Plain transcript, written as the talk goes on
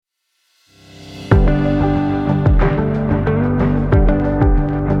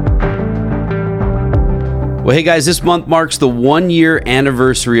Well, hey guys, this month marks the 1-year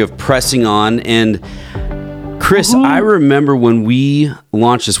anniversary of Pressing On. And Chris, I remember when we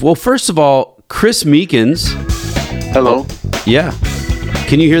launched this. Well, first of all, Chris Meekins. Hello. Yeah.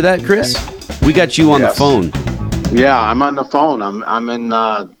 Can you hear that, Chris? We got you on the phone. Yeah, I'm on the phone. I'm in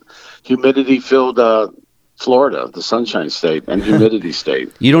humidity-filled Florida, the Sunshine State and humidity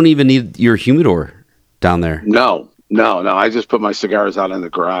state. You don't even need your humidor down there. No. I just put my cigars out in the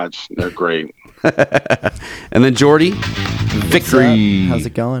garage. They're great. And then Jordy, victory. How's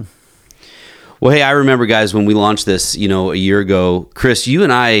it going? Well, hey, I remember, guys, when we launched this, a year ago. Chris, you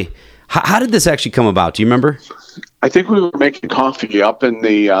and I, how did this actually come about? Do you remember? I think we were making coffee up in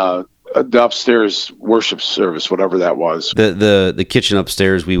the upstairs worship service, whatever that was. The kitchen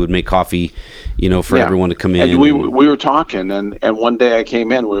upstairs, we would make coffee, for everyone to come in. And we were talking, and one day I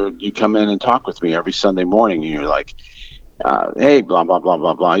came in. You come in and talk with me every Sunday morning, and you're like, hey, blah blah blah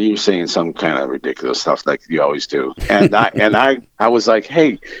blah blah. You're saying some kind of ridiculous stuff like you always do, and I was like,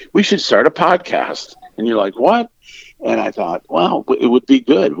 hey, we should start a podcast. And you're like, what? And I thought, well, it would be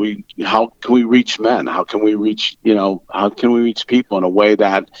good. How can we reach men? How can we reach people in a way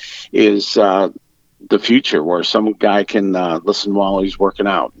that is the future, where some guy can listen while he's working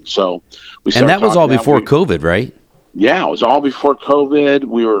out? So and that was all before COVID, right? Yeah, it was all before COVID.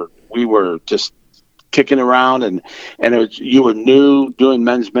 We were just kicking around, and you were new doing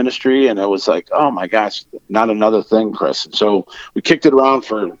men's ministry, and it was like, oh my gosh, not another thing, Chris. And so we kicked it around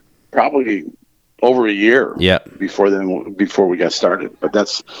for probably over a year before we got started. But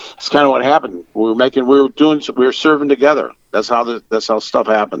that's kind of what happened. We were serving together. That's how stuff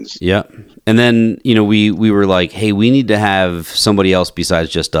happens. Yeah. And then, we were like, hey, we need to have somebody else besides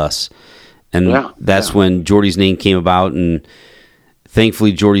just us. And that's when Jordy's name came about, and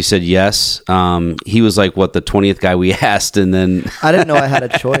thankfully Jordy said yes. He was like, the 20th guy we asked, and then I didn't know I had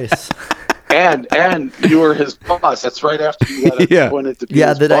a choice. And you were his boss. That's right after you got appointed to be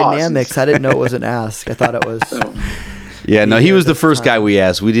his the boss. dynamics. I didn't know it was an ask. I thought it was. Yeah, no, he was the first guy we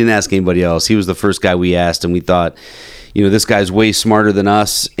asked. We didn't ask anybody else. He was the first guy we asked, and we thought, this guy's way smarter than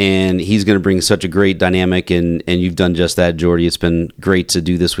us, and he's going to bring such a great dynamic, and you've done just that, Jordy. It's been great to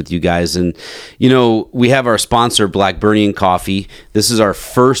do this with you guys. And, we have our sponsor, Blackburnian Coffee. This is our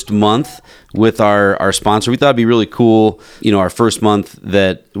first month with our sponsor. We thought it'd be really cool. Our first month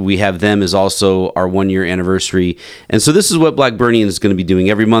that we have them is also our 1-year anniversary. And so this is what Blackburnian is going to be doing.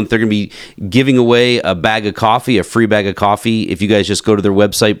 Every month they're going to be giving away a bag of coffee, a free bag of coffee. If you guys just go to their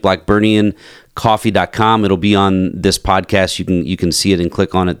website, blackburniancoffee.com, it'll be on this podcast. You can see it and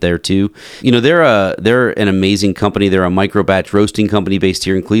click on it there too. They're an amazing company. They're a micro batch roasting company based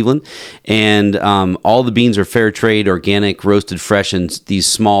here in Cleveland. And all the beans are fair trade, organic, roasted fresh in these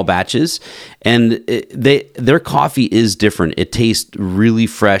small batches. And their coffee is different. It tastes really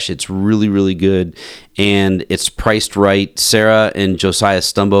fresh. It's really, really good. And it's priced right. Sarah and Josiah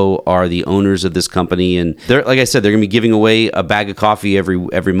Stumbo are the owners of this company. And they're, like I said, they're going to be giving away a bag of coffee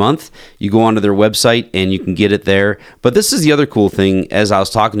every month. You go onto their website and you can get it there. But this is the other cool thing. As I was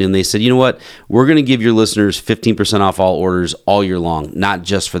talking to them, they said, you know what? We're going to give your listeners 15% off all orders all year long, not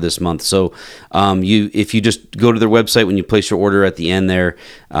just for this month. So if you just go to their website, when you place your order at the end there,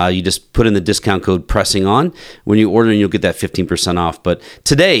 you just put in the discount code Pressing On when you order, and you'll get that 15% off. But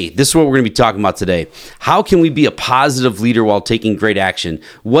today, this is what we're going to be talking about today. How can we be a positive leader while taking great action?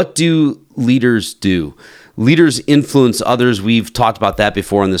 What do leaders do? Leaders influence others. We've talked about that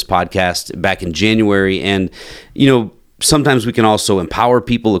before on this podcast back in January. And, sometimes we can also empower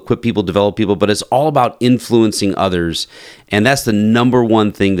people, equip people, develop people, but it's all about influencing others. And that's the number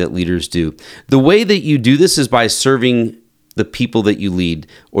one thing that leaders do. The way that you do this is by serving the people that you lead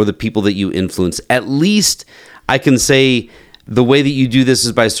or the people that you influence. At least I can say the way that you do this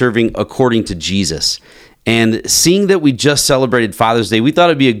is by serving according to Jesus. And seeing that we just celebrated Father's Day, we thought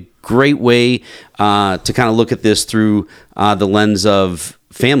it'd be a great way to kind of look at this through the lens of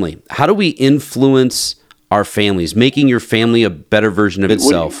family. How do we influence our families, making your family a better version of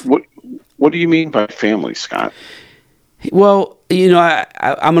itself? What do you mean by family, Scott? Well, I'm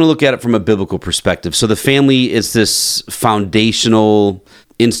going to look at it from a biblical perspective. So the family is this foundational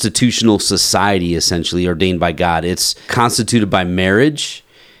institutional society, essentially ordained by God. It's constituted by marriage,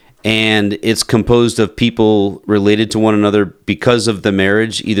 and it's composed of people related to one another because of the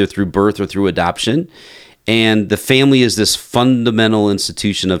marriage, either through birth or through adoption. And the family is this fundamental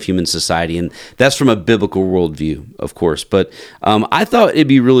institution of human society, and that's from a biblical worldview, of course. But I thought it'd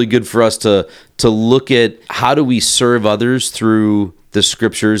be really good for us to look at how do we serve others through the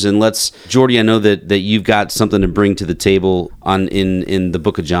scriptures. And Jordy, I know that you've got something to bring to the table in the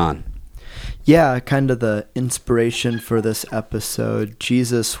book of John. Yeah, kind of the inspiration for this episode.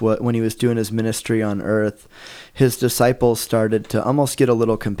 Jesus, when he was doing his ministry on earth, his disciples started to almost get a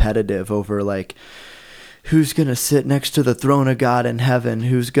little competitive over like, who's going to sit next to the throne of God in heaven?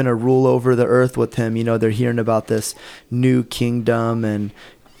 Who's going to rule over the earth with him? You know, they're hearing about this new kingdom, and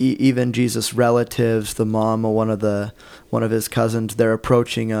even Jesus' relatives, the mom of one of his cousins, they're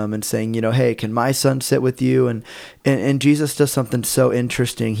approaching him and saying, you know, hey, can my son sit with you? And Jesus does something so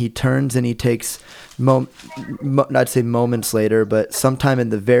interesting. He turns and he takes, I'd say moments later, but sometime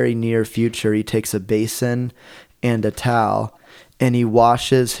in the very near future, he takes a basin and a towel, and he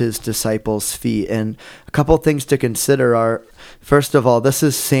washes his disciples' feet. And a couple of things to consider are, first of all, this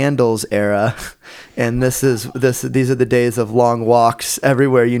is sandals era, and these are the days of long walks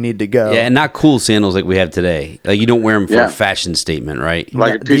everywhere you need to go. Yeah, and not cool sandals like we have today. Like you don't wear them for a fashion statement, right?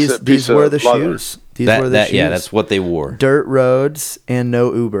 Like these were the shoes. These were the shoes. Yeah, that's what they wore. Dirt roads and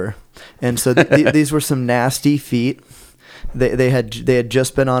no Uber, and so these were some nasty feet. They had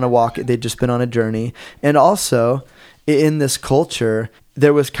just been on a walk. They'd just been on a journey, and also in this culture,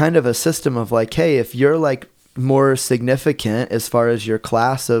 there was kind of a system of like, hey, if you're like more significant as far as your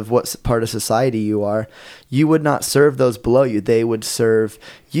class of what part of society you are, you would not serve those below you. They would serve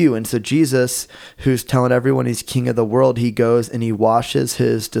you. And so Jesus, who's telling everyone he's king of the world, he goes and he washes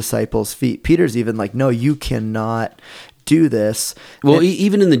his disciples' feet. Peter's even like, no, you cannot do this. Well,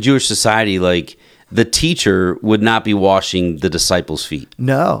 even in the Jewish society, like the teacher would not be washing the disciples' feet.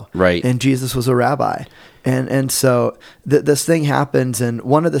 No. Right. And Jesus was a rabbi. And so this thing happens, and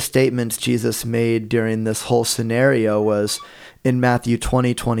one of the statements Jesus made during this whole scenario was in Matthew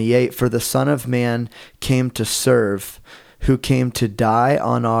 20:28, for the Son of Man came to serve, who came to die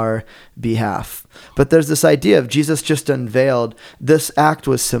on our behalf. But there's this idea of Jesus just unveiled this act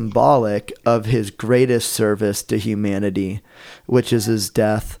was symbolic of his greatest service to humanity, which is his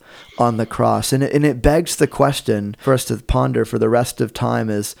death on the cross. And it begs the question for us to ponder for the rest of time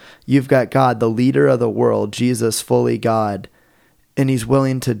is, you've got God, the leader of the world, Jesus, fully God, and he's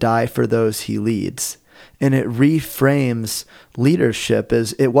willing to die for those he leads. And it reframes leadership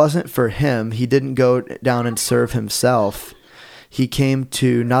as it wasn't for him. He didn't go down and serve himself. He came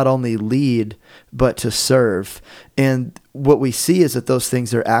to not only lead, but to serve. And what we see is that those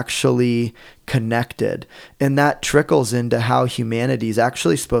things are actually connected. And that trickles into how humanity is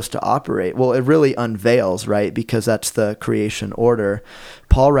actually supposed to operate. Well, it really unveils, right? Because that's the creation order.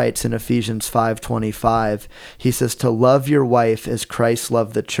 Paul writes in Ephesians 5:25, he says, to love your wife as Christ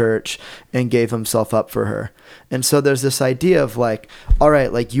loved the church and gave himself up for her. And so there's this idea of like, all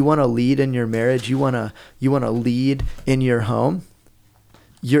right, like you want to lead in your marriage, you want to lead in your home.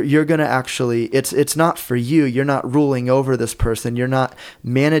 You're going to actually, it's not for you. You're not ruling over this person. You're not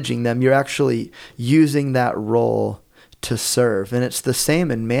managing them. You're actually using that role to serve. And it's the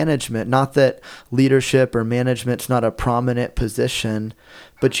same in management. Not that leadership or management's not a prominent position,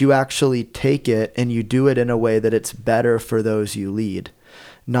 but you actually take it and you do it in a way that it's better for those you lead,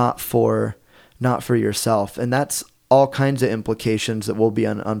 not for yourself. And that's all kinds of implications that we'll be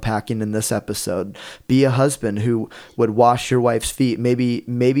unpacking in this episode. Be a husband who would wash your wife's feet,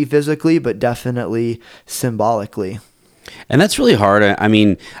 maybe physically, but definitely symbolically. And that's really hard. I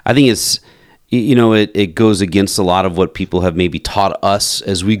mean, I think it's, you know, it goes against a lot of what people have maybe taught us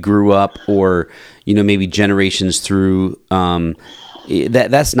as we grew up, or, you know, maybe generations through.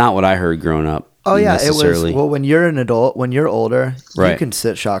 That's not what I heard growing up. Oh yeah, it was, well, when you're an adult, when you're older, right, you can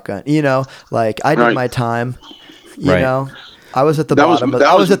sit shotgun, you know, like I did right. my time. You right. know, I was at the bottom.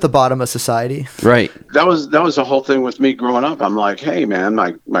 I was at the bottom of society. Right. That was the whole thing with me growing up. I'm like, hey man,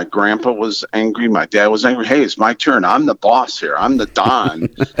 my grandpa was angry, my dad was angry. Hey, it's my turn. I'm the boss here. I'm the Don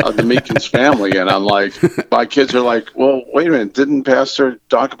of the Meekins family, and I'm like, my kids are like, well, wait a minute, didn't Pastor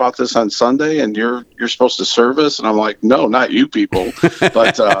talk about this on Sunday? And you're supposed to serve us? And I'm like, no, not you people,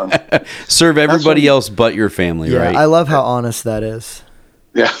 but serve everybody else but your family. Yeah, right. I love how honest that is.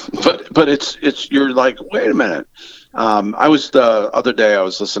 Yeah, but it's you're like, wait a minute. I was the other day I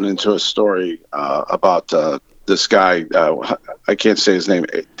was listening to a story about this guy. I can't say his name.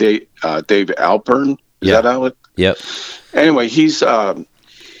 Dave Alpern. Is that how it? Yep. Anyway, he's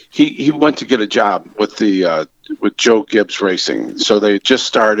he went to get a job with with Joe Gibbs Racing. So they just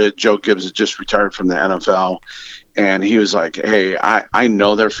started. Joe Gibbs had just retired from the NFL. And he was like, hey, I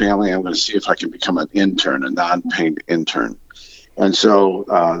know their family. I'm going to see if I can become an intern, a non-paid intern. And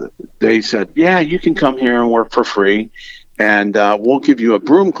so they said, yeah, you can come here and work for free, and we'll give you a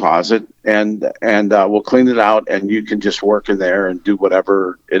broom closet, and we'll clean it out, and you can just work in there and do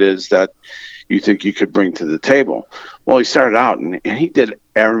whatever it is that, you think you could bring to the table? Well, he started out and he did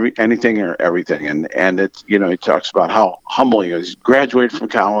anything or everything. And it's, he talks about how humble he is. He graduated from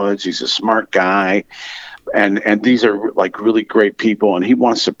college. He's a smart guy. And these are like really great people, and he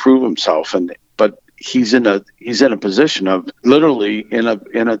wants to prove himself. But he's in a position of literally in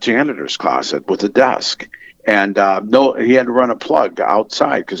a janitor's closet with a desk. And he had to run a plug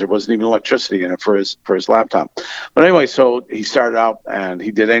outside because there wasn't even electricity in it for his laptop. But anyway, so he started out and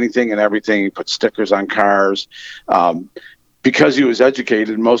he did anything and everything. He put stickers on cars because he was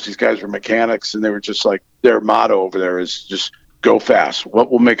educated. Most of these guys were mechanics, and they were just like, their motto over there is just go fast.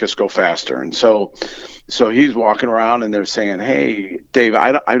 What will make us go faster? And so he's walking around and they're saying, "Hey, Dave,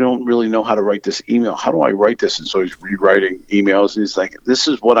 I don't really know how to write this email. How do I write this?" And so he's rewriting emails, and he's like, "This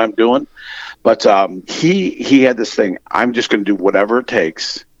is what I'm doing." But he had this thing, I'm just going to do whatever it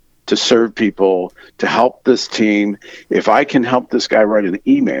takes to serve people, to help this team. If I can help this guy write an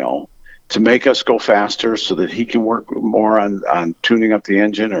email to make us go faster so that he can work more on tuning up the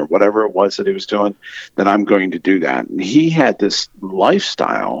engine or whatever it was that he was doing, then I'm going to do that. And he had this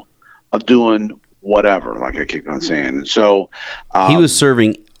lifestyle of doing whatever, like I keep on saying. And so he was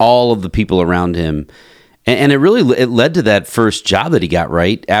serving all of the people around him. And it led to that first job that he got,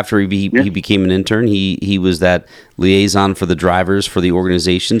 right? After he became an intern, he was that liaison for the drivers for the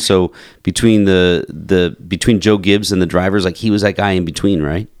organization. So between between Joe Gibbs and the drivers, like he was that guy in between,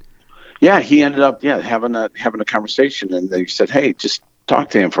 right? Yeah, he ended up having a conversation, and they said, "Hey, just talk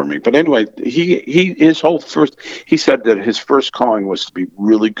to him for me." But anyway, he said that his first calling was to be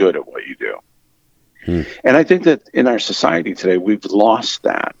really good at what you do. And I think that in our society today, we've lost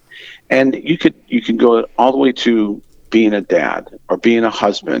that. And you can go all the way to being a dad or being a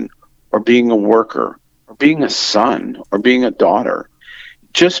husband or being a worker or being a son or being a daughter.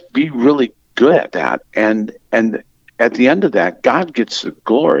 Just be really good at that. And at the end of that, God gets the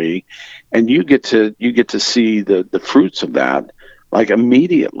glory, and you get to see the fruits of that like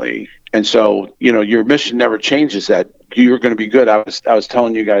immediately. And so, your mission never changes that you're going to be good. I was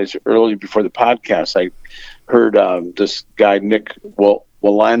telling you guys earlier before the podcast, I heard this guy, Nick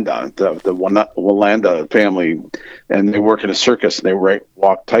Walanda, the Walanda family, and they work in a circus and they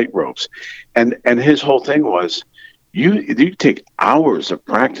walk tightropes. And his whole thing was, you take hours of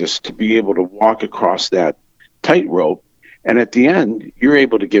practice to be able to walk across that tightrope, and at the end, you're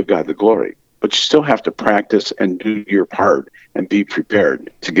able to give God the glory. But you still have to practice and do your part and be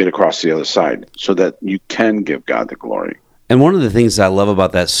prepared to get across the other side so that you can give God the glory. And one of the things I love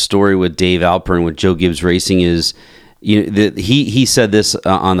about that story with Dave Alpern with Joe Gibbs Racing is, he said this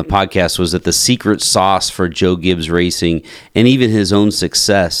on the podcast, was that the secret sauce for Joe Gibbs Racing and even his own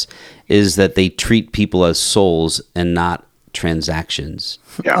success is that they treat people as souls and not transactions.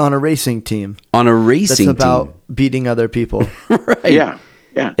 Yeah. On a racing team. That's about beating other people. Right. Yeah.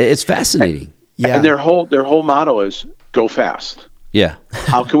 It's fascinating. Yeah. And their whole motto is go fast. Yeah.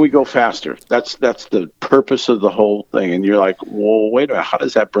 How can we go faster? That's the purpose of the whole thing. And you're like, well, wait a minute. How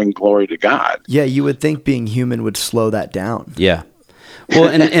does that bring glory to God? Yeah, you would think being human would slow that down. Yeah. Well,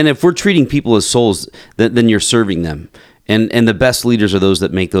 and if we're treating people as souls, then you're serving them. And the best leaders are those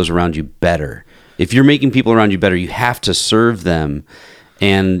that make those around you better. If you're making people around you better, you have to serve them.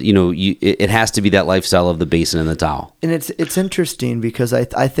 And, it has to be that lifestyle of the basin and the towel. And it's interesting because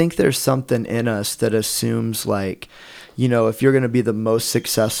I think there's something in us that assumes like, if you're going to be the most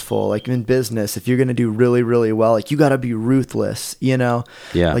successful, like in business, if you're going to do really, really well, like you got to be ruthless, Yeah.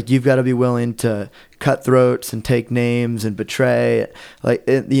 Like you've got to be willing to cut throats and take names and betray. Like,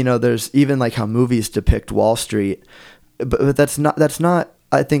 there's even like how movies depict Wall Street, but that's not,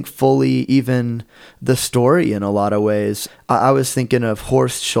 I think, fully even the story in a lot of ways. I was thinking of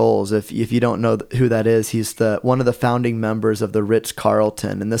Horst Scholes. If you don't know who that is, he's one of the founding members of the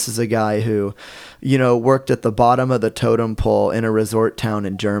Ritz-Carlton. And this is a guy who, worked at the bottom of the totem pole in a resort town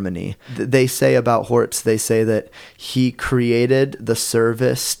in Germany. They say about Horst, they say that he created the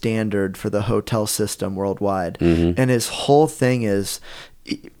service standard for the hotel system worldwide. Mm-hmm. And his whole thing is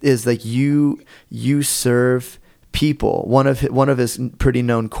like you serve people. One of his pretty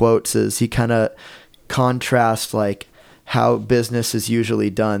known quotes is he kind of contrasts like how business is usually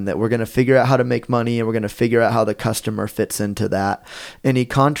done, that we're going to figure out how to make money and we're going to figure out how the customer fits into that. And he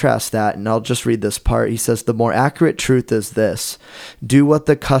contrasts that, and I'll just read this part. He says, "The more accurate truth is this: do what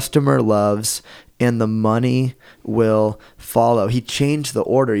the customer loves and the money will follow." He changed the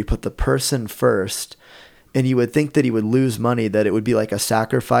order. He put the person first. And you would think that he would lose money, that it would be like a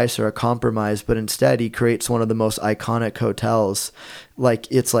sacrifice or a compromise, but instead he creates one of the most iconic hotels.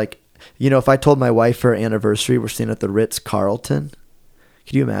 Like, it's like, if I told my wife for her anniversary we're staying at the Ritz-Carlton,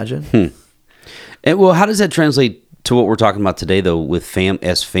 could you imagine? And well, how does that translate to what we're talking about today, though, with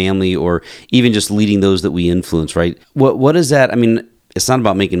as family, or even just leading those that we influence, right? What is that? I mean, it's not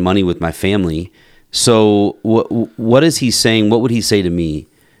about making money with my family. So what is he saying? What would he say to me?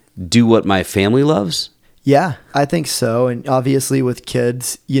 Do what my family loves? Yeah, I think so. And obviously with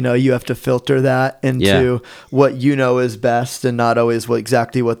kids, you have to filter that into what is best and not always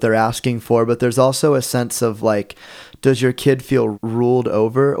exactly what they're asking for. But there's also a sense of like, does your kid feel ruled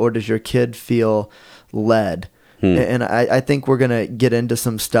over, or does your kid feel led? And I think we're going to get into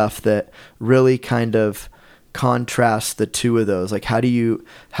some stuff that really kind of contrast the two of those. Like, how do you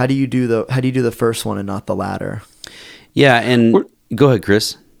do the first one and not the latter? Yeah. And go ahead,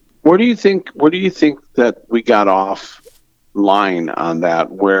 Chris. Where do you think that we got off line on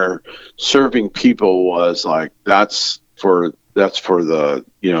that, where serving people was like, that's for the,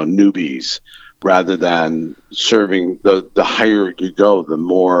 newbies, rather than serving the higher you go, the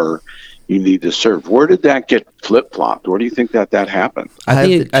more you need to serve? Where did that get flip-flopped? Where do you think that happened? I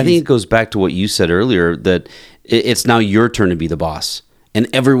think it goes back to what you said earlier, that it's now your turn to be the boss. And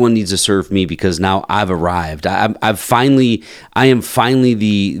everyone needs to serve me because now I've arrived. I am finally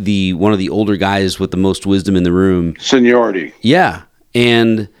the one of the older guys with the most wisdom in the room. Seniority. Yeah.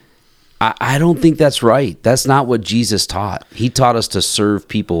 And I don't think that's right. That's not what Jesus taught. He taught us to serve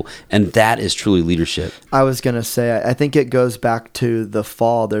people, and that is truly leadership. I was going to say, I think it goes back to the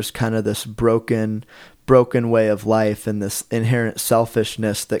fall. There's kind of this broken way of life and this inherent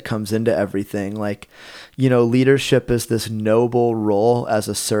selfishness that comes into everything. Like, leadership is this noble role as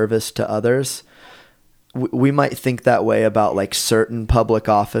a service to others. We might think that way about like certain public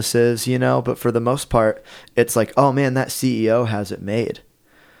offices, but for the most part, it's like, oh man, that CEO has it made.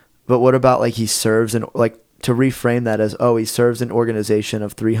 But what about like he serves, and like to reframe that as, he serves an organization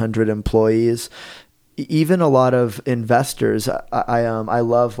of 300 employees. Even a lot of investors, I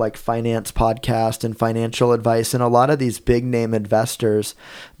love like finance podcast and financial advice, and a lot of these big name investors,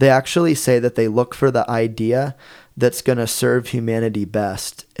 they actually say that they look for the idea that's going to serve humanity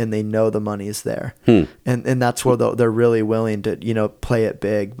best, and they know the money's there. And that's where they're really willing to, play it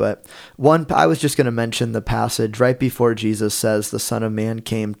big. But I was just going to mention the passage right before Jesus says the Son of Man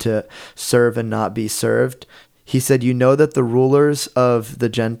came to serve and not be served. He said, that the rulers of the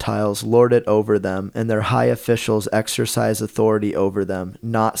Gentiles lord it over them, and their high officials exercise authority over them.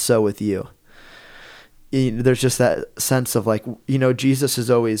 Not so with you. There's just that sense of like, Jesus is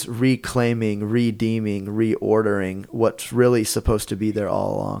always reclaiming, redeeming, reordering what's really supposed to be there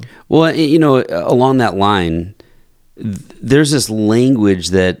all along. Well, along that line, there's this language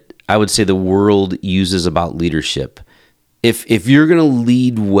that I would say the world uses about leadership. If you're going to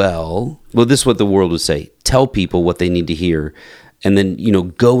lead well, this is what the world would say: tell people what they need to hear, and then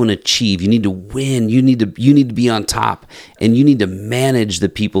go and achieve. You need to win. You need to be on top, and you need to manage the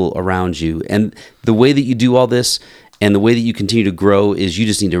people around you. And the way that you do all this, and the way that you continue to grow, is you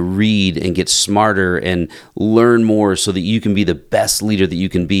just need to read and get smarter and learn more, so that you can be the best leader that you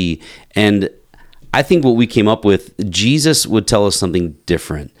can be. And I think what we came up with, Jesus would tell us something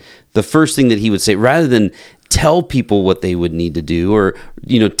different. The first thing that he would say, rather than tell people what they would need to do, or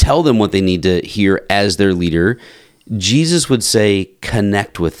tell them what they need to hear as their leader, Jesus would say,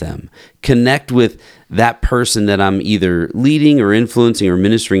 connect with them. Connect with that person that I'm either leading or influencing or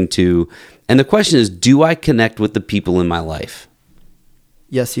ministering to. And the question is, do I connect with the people in my life?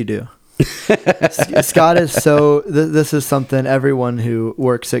 Yes, you do. Scott is this is something everyone who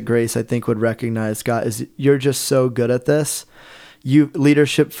works at Grace, I think, would recognize. Scott, is you're just so good at this.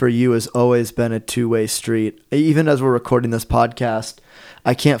 Leadership for you has always been a two-way street. Even as we're recording this podcast,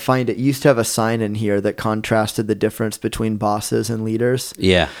 I can't find it. You used to have a sign in here that contrasted the difference between bosses and leaders.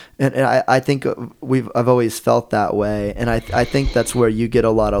 Yeah. And I think I've always felt that way. And I think that's where you get a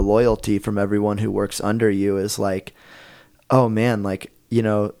lot of loyalty from everyone who works under you, is like, oh man, like,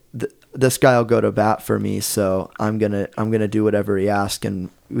 this guy will go to bat for me, so I'm going to do whatever he asks, and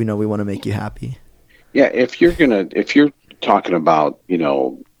we want to make you happy. Yeah, if you're talking about,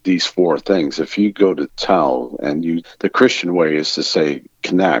 these four things, if you go to tell, and the Christian way is to say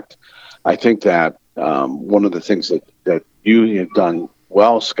connect, I think that one of the things that you have done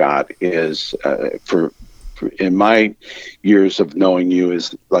well, Scott, is for in my years of knowing you,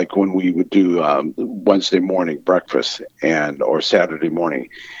 is like when we would do Wednesday morning breakfast or Saturday morning,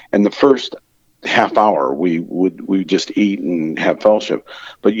 and the first half hour we just eat and have fellowship,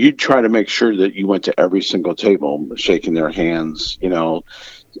 but you'd try to make sure that you went to every single table, shaking their hands,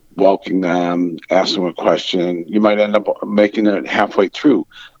 welcoming them, asking them a question. You might end up making it halfway through,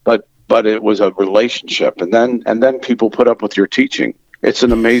 but it was a relationship, and then people put up with your teaching, It's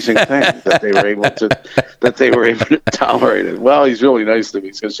an amazing thing that they were able to tolerate it. Well, he's really nice to me.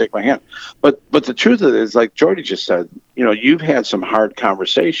 He's going to shake my hand. But the truth of it is, like Jordy just said, you've had some hard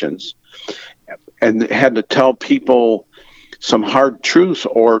conversations and had to tell people some hard truths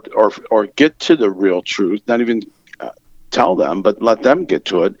or get to the real truth, not even tell them, but let them get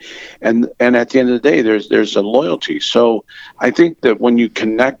to it. And at the end of the day, there's a loyalty. So I think that when you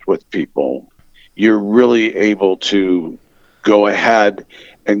connect with people, you're really able to go ahead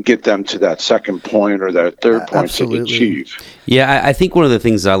and get them to that second point or that third point Absolutely. to achieve. Yeah, I think one of the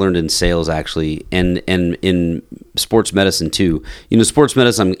things that I learned in sales actually, and in sports medicine too. Sports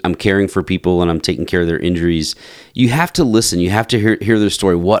medicine, I'm caring for people and I'm taking care of their injuries. You have to listen. You have to hear their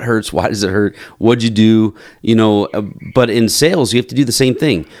story. What hurts? Why does it hurt? What'd you do? But in sales, you have to do the same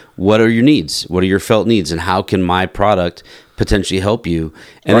thing. What are your needs? What are your felt needs? And how can my product potentially help you?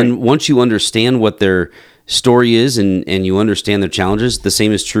 And then once you understand what their story is and you understand their challenges, the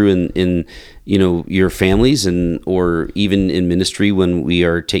same is true in your families or even in ministry when we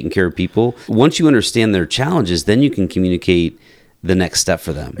are taking care of people. Once you understand their challenges, then you can communicate the next step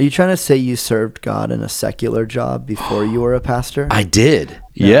for them. Are you trying to say you served God in a secular job before you were a pastor? I did.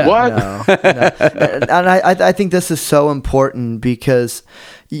 No, Yeah. What? No. And I think this is so important because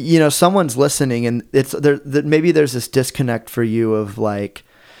someone's listening and maybe there's this disconnect for you of like,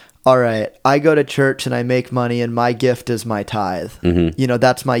 all right, I go to church and I make money and my gift is my tithe. Mm-hmm.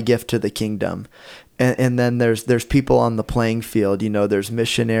 That's my gift to the kingdom. And then there's people on the playing field, there's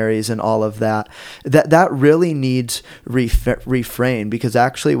missionaries and all of that. That really needs refrain, because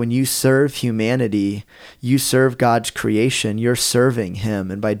actually when you serve humanity, you serve God's creation, you're serving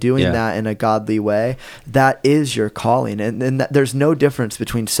him. And by doing that in a godly way, that is your calling. And there's no difference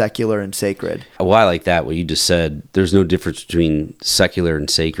between secular and sacred. Well, I like that, what you just said. There's no difference between secular and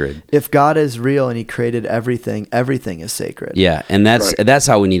sacred. If God is real and he created everything is sacred. Yeah, and that's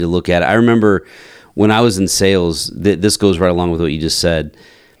how we need to look at it. I remember when I was in sales, this goes right along with what you just said.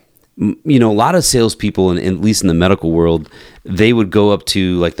 A lot of salespeople, at least in the medical world, they would go up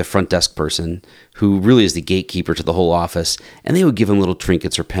to like the front desk person who really is the gatekeeper to the whole office, and they would give them little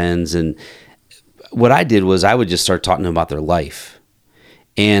trinkets or pens. And what I did was I would just start talking to them about their life.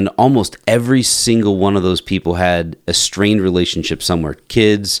 And almost every single one of those people had a strained relationship somewhere,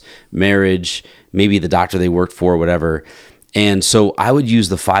 kids, marriage, maybe the doctor they worked for, whatever. And so I would use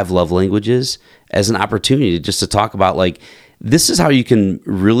the 5 love languages as an opportunity just to talk about, like, this is how you can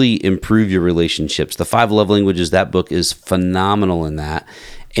really improve your relationships. The 5 love languages, that book is phenomenal in that.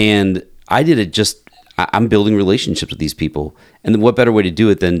 And I did it I'm building relationships with these people. And what better way to do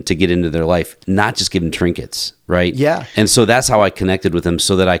it than to get into their life, not just give them trinkets, right? Yeah. And so that's how I connected with them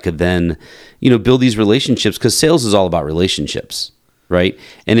so that I could then, build these relationships, because sales is all about relationships, right?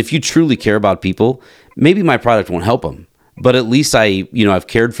 And if you truly care about people, maybe my product won't help them. But at least I've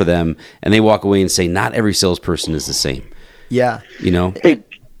cared for them, and they walk away and say, not every salesperson is the same. Yeah. Hey,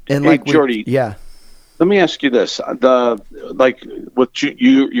 Jordy. Yeah. Let me ask you this: you're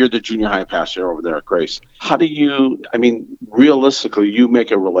the junior high pastor over there at Grace. How do you? Realistically, you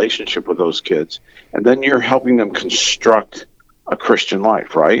make a relationship with those kids, and then you're helping them construct a Christian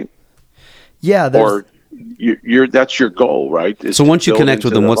life, right? Yeah. Or that's your goal, right? So once you connect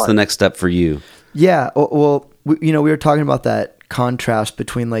with them, what's the next step for you? Yeah. Well, we were talking about that contrast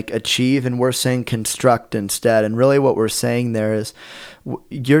between like achieve and we're saying construct instead. And really what we're saying there is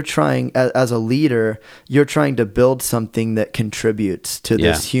you're trying, as a leader, you're trying to build something that contributes to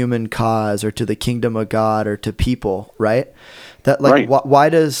this human cause or to the kingdom of God or to people, right? That like, why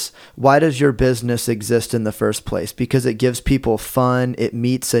does your business exist in the first place? Because it gives people fun. It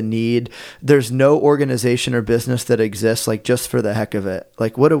meets a need. There's no organization or business that exists like just for the heck of it.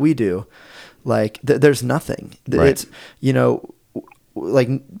 Like, what do we do? Like there's nothing. Right. It's,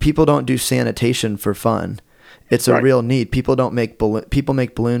 like people don't do sanitation for fun. It's a real need. People don't make people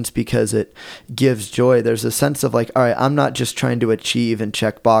make balloons because it gives joy. There's a sense of like, all right, I'm not just trying to achieve and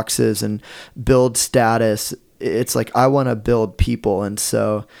check boxes and build status. It's like, I want to build people. And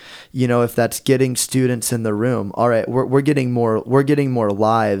so, if that's getting students in the room, all right, we're getting more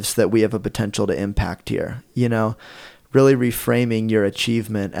lives that we have a potential to impact here, really reframing your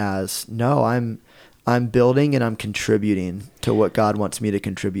achievement as, no, I'm building and I'm contributing to what God wants me to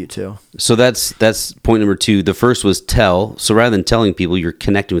contribute to. So that's point number 2. The first was tell. So rather than telling people, you're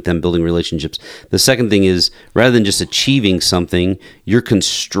connecting with them, building relationships. The second thing is, rather than just achieving something, you're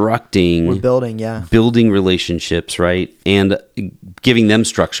constructing. We're building, building relationships, right? And giving them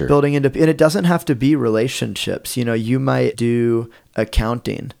structure. And it doesn't have to be relationships. You might do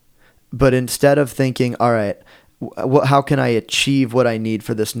accounting, but instead of thinking, all right, how can I achieve what I need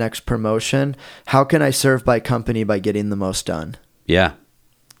for this next promotion? How can I serve my company by getting the most done? Yeah,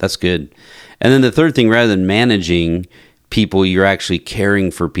 that's good. And then the third thing, rather than managing people, you're actually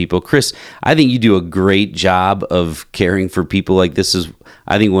caring for people. Chris, I think you do a great job of caring for people. Like, this is,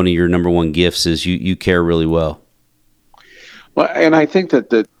 I think, one of your number one gifts is you care really well. Well, and I think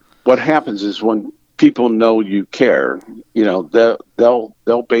that what happens is when people know you care,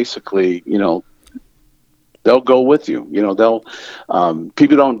 they'll basically, they'll go with you.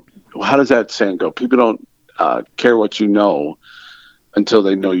 People don't. How does that saying go? People don't care what you know until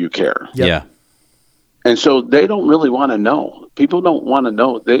they know you care. Yep. Yeah. And so they don't really want to know. People don't want to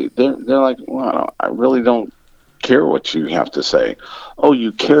know. They're like, well, I really don't care what you have to say. Oh,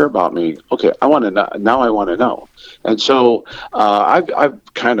 you care about me. Okay, I want to know. Now I want to know. And so I've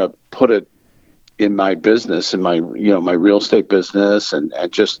kind of put it in my business, in my my real estate business, and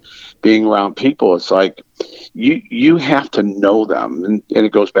just being around people. It's like you have to know them, and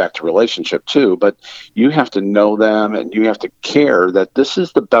it goes back to relationship too. But you have to know them, and you have to care that this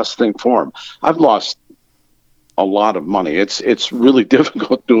is the best thing for them. I've lost a lot of money. It's really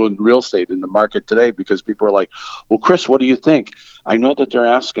difficult doing real estate in the market today because people are like, well, Chris, what do you think? I know that they're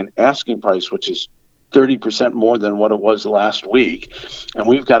asking price, which is 30% more than what it was last week, and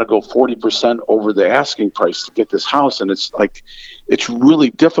we've got to go 40% over the asking price to get this house. And it's like, it's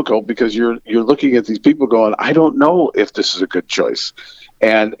really difficult because you're looking at these people going, I don't know if this is a good choice,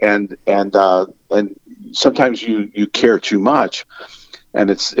 and sometimes you care too much,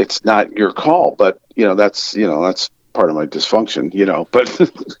 and it's not your call. But that's part of my dysfunction,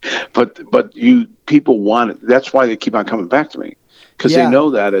 but people want it. That's why they keep on coming back to me, because they know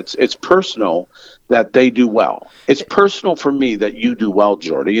that it's personal that they do well. It's personal for me that you do well,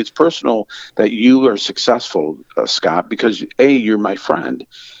 Jordy. It's personal that you are successful, Scott, because you're my friend,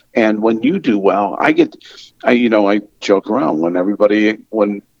 and when you do well, I joke around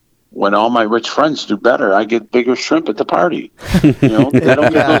when all my rich friends do better, I get bigger shrimp at the party. They don't get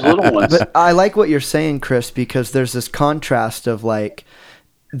those little ones. But I like what you're saying, Chris, because there's this contrast of like,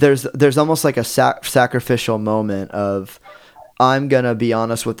 there's almost like a sacrificial moment of, I'm going to be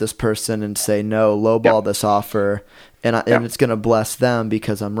honest with this person and say, no, lowball this offer. And it's going to bless them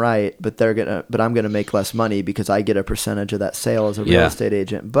because I'm right, but I'm going to make less money because I get a percentage of that sale as a real estate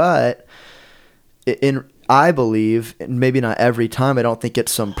agent. But I believe, and maybe not every time, I don't think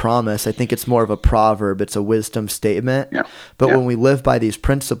it's some promise. I think it's more of a proverb. It's a wisdom statement. Yeah. But when we live by these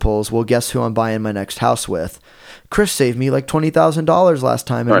principles, well, guess who I'm buying my next house with? Chris saved me like $20,000 last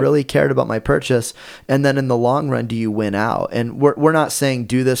time and really cared about my purchase. And then in the long run, do you win out? And we're not saying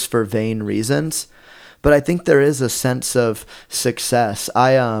do this for vain reasons, but I think there is a sense of success.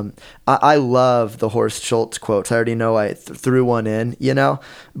 I love the Horst Schultz quotes. I already know I threw one in,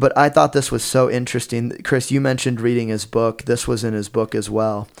 but I thought this was so interesting. Chris, you mentioned reading his book. This was in his book as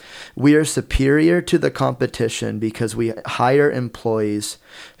well. We are superior to the competition because we hire employees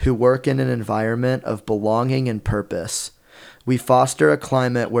who work in an environment of belonging and purpose. We foster a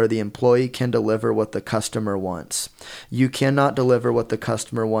climate where the employee can deliver what the customer wants. You cannot deliver what the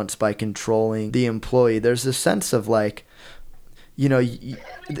customer wants by controlling the employee. There's a sense of like,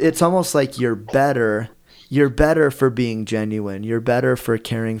 it's almost like you're better for being genuine. You're better for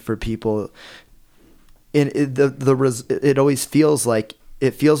caring for people. And it always feels like,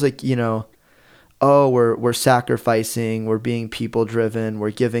 we're sacrificing, we're being people driven, we're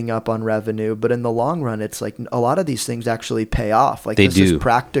giving up on revenue. But in the long run, it's like a lot of these things actually pay off. Like this is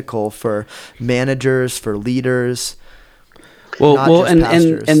practical for managers, for leaders. Well,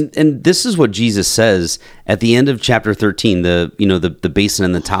 and this is what Jesus says at the end of chapter 13, the basin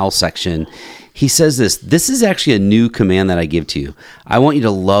and the towel section. He says this is actually a new command that I give to you. I want you to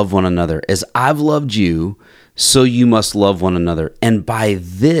love one another. As I've loved you, so you must love one another. And by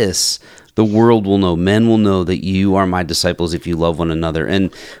this, the world will know, men will know that you are my disciples if you love one another.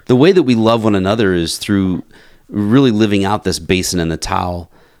 And the way that we love one another is through really living out this basin and the towel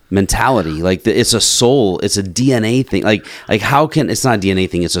mentality. Like it's a soul, it's a DNA thing. Like how can, it's not a DNA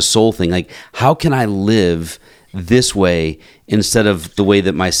thing, it's a soul thing. Like how can I live this way instead of the way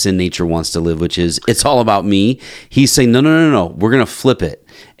that my sin nature wants to live, which is it's all about me. He's saying, no. We're going to flip it.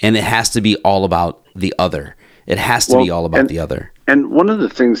 And it has to be all about the other. It has to be all about the other. And one of the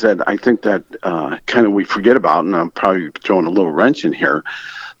things that I think that kind of we forget about, and I'm probably throwing a little wrench in here,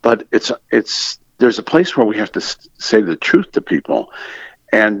 but there's a place where we have to say the truth to people.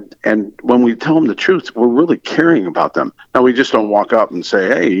 And when we tell them the truth, we're really caring about them. Now, we just don't walk up and say,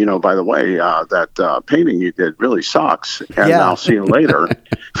 hey, by the way, that painting you did really sucks, and I'll see you later.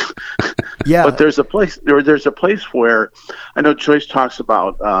 Yeah. But there's a place where I know Joyce talks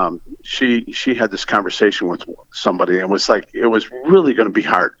about, she had this conversation with somebody, and it was really going to be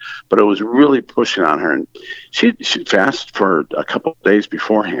hard, but it was really pushing on her. And she fasted for a couple of days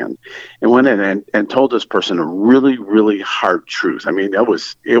beforehand, and went in and told this person a really, really hard truth. I mean,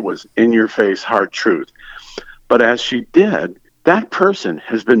 it was in your face hard truth. But as she did, that person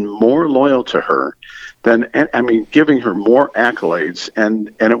has been more loyal to her than, I mean, giving her more accolades,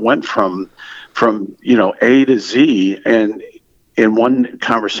 and it went from A to Z and in one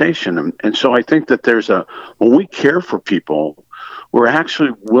conversation. And so I think that when we care for people, we're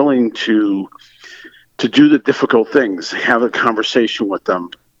actually willing to do the difficult things, have a conversation with them,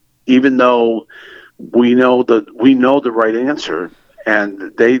 even though we know the right answer,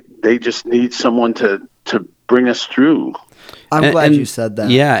 and they just need someone to bring us through. I'm glad you said that.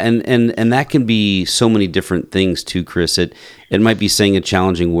 Yeah, and that can be so many different things too, Chris. It might be saying a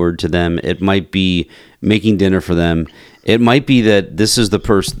challenging word to them. It might be making dinner for them. It might be that this is the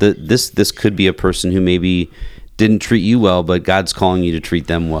person that this could be a person who maybe didn't treat you well, but God's calling you to treat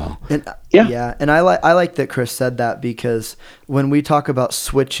them well. And, yeah, and I like that Chris said that, because when we talk about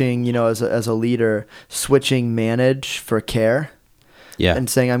switching, as a leader, switching manage for care. Yeah. And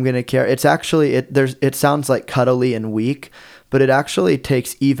saying I'm going to care. It's actually it sounds like cuddly and weak, but it actually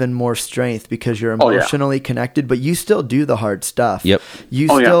takes even more strength, because you're emotionally connected, but you still do the hard stuff. Yep.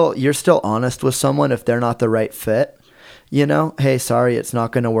 You're still honest with someone if they're not the right fit. Hey, sorry, it's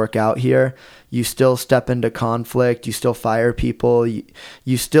not going to work out here. You still step into conflict. You still fire people.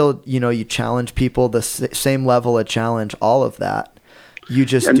 You still, you challenge people, the same level of challenge, all of that. You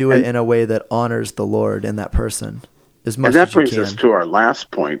just do it in a way that honors the Lord and that person as much as you can. And that brings us to our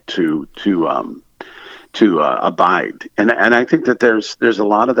last point, to abide. And I think that there's a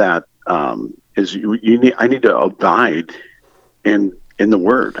lot of that, I need to abide in the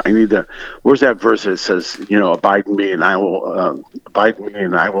word. Where's that verse that says, abide in me and I will abide in me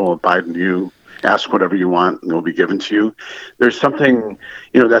and I will abide in you. Ask whatever you want and it will be given to you. There's something,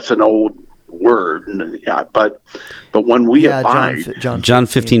 that's an old word, but when we abide, John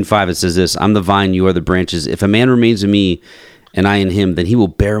 15:5, it says this: I'm the vine, you are the branches. If a man remains in me and I in him, then he will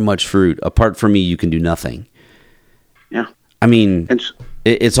bear much fruit. Apart from me, you can do nothing. Yeah. I mean,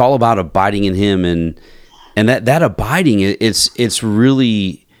 it's all about abiding in him, and that abiding, it's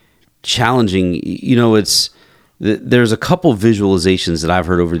really challenging. There's a couple visualizations that I've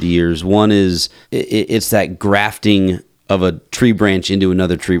heard over the years. One is it's that grafting of a tree branch into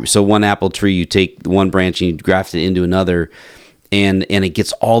another tree. So one apple tree, you take one branch and you graft it into another, and it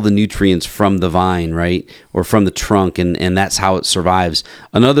gets all the nutrients from the vine, right? Or from the trunk, and that's how it survives.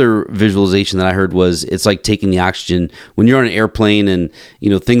 Another visualization that I heard was it's like taking the oxygen when you're on an airplane and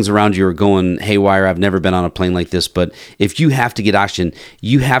things around you are going haywire. I've never been on a plane like this, but if you have to get oxygen,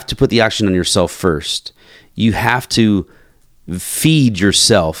 you have to put the oxygen on yourself first. You have to feed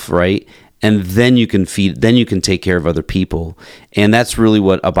yourself, right? And then you can take care of other people. And that's really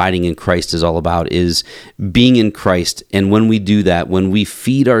what abiding in Christ is all about, is being in Christ. And when we do that, when we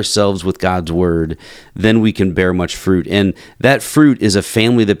feed ourselves with God's word, then we can bear much fruit. And that fruit is a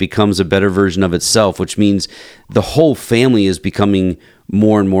family that becomes a better version of itself, which means the whole family is becoming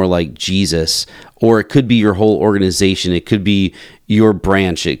more and more like Jesus. Or it could be your whole organization. It could be your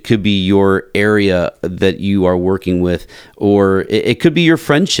branch. It could be your area that you are working with, or it could be your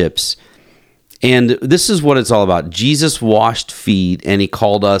friendships. And this is what it's all about. Jesus washed feet, and he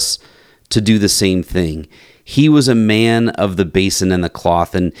called us to do the same thing. He was a man of the basin and the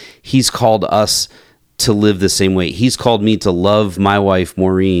cloth, and he's called us to live the same way. He's called me to love my wife,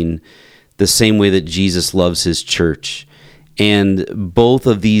 Maureen, the same way that Jesus loves his church. And both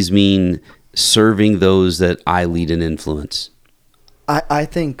of these mean serving those that I lead and influence. I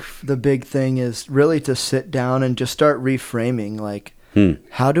think the big thing is really to sit down and just start reframing, like,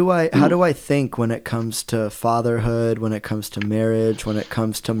 how do I think when it comes to fatherhood, when it comes to marriage, when it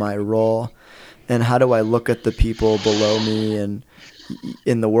comes to my role, and how do I look at the people below me and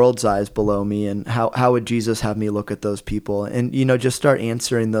in the world's eyes below me, and how would Jesus have me look at those people? And just start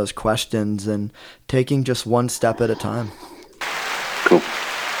answering those questions and taking just one step at a time. Cool.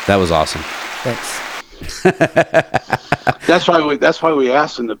 That was awesome. Thanks. That's why we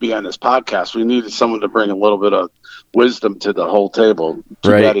asked him to be on this podcast. We needed someone to bring a little bit of wisdom to the whole table.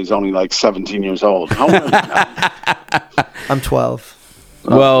 Too bad he's only like 17 years old. How old are you now? I'm 12.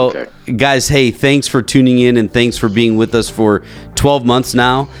 Well, okay. Guys, hey, thanks for tuning in, and thanks for being with us for 12 months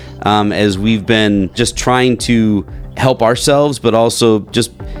now, as we've been just trying to help ourselves, but also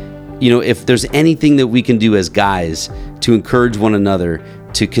just, if there's anything that we can do as guys to encourage one another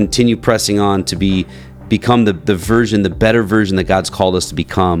to continue pressing on to become the better version that God's called us to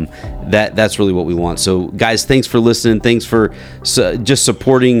become, that's really what we want. So guys, thanks for listening. Thanks for just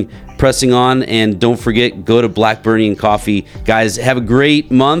supporting pressing on. And don't forget, go to Black Burnian Coffee. Guys, have a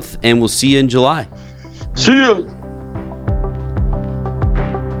great month, and we'll see you in July. See you.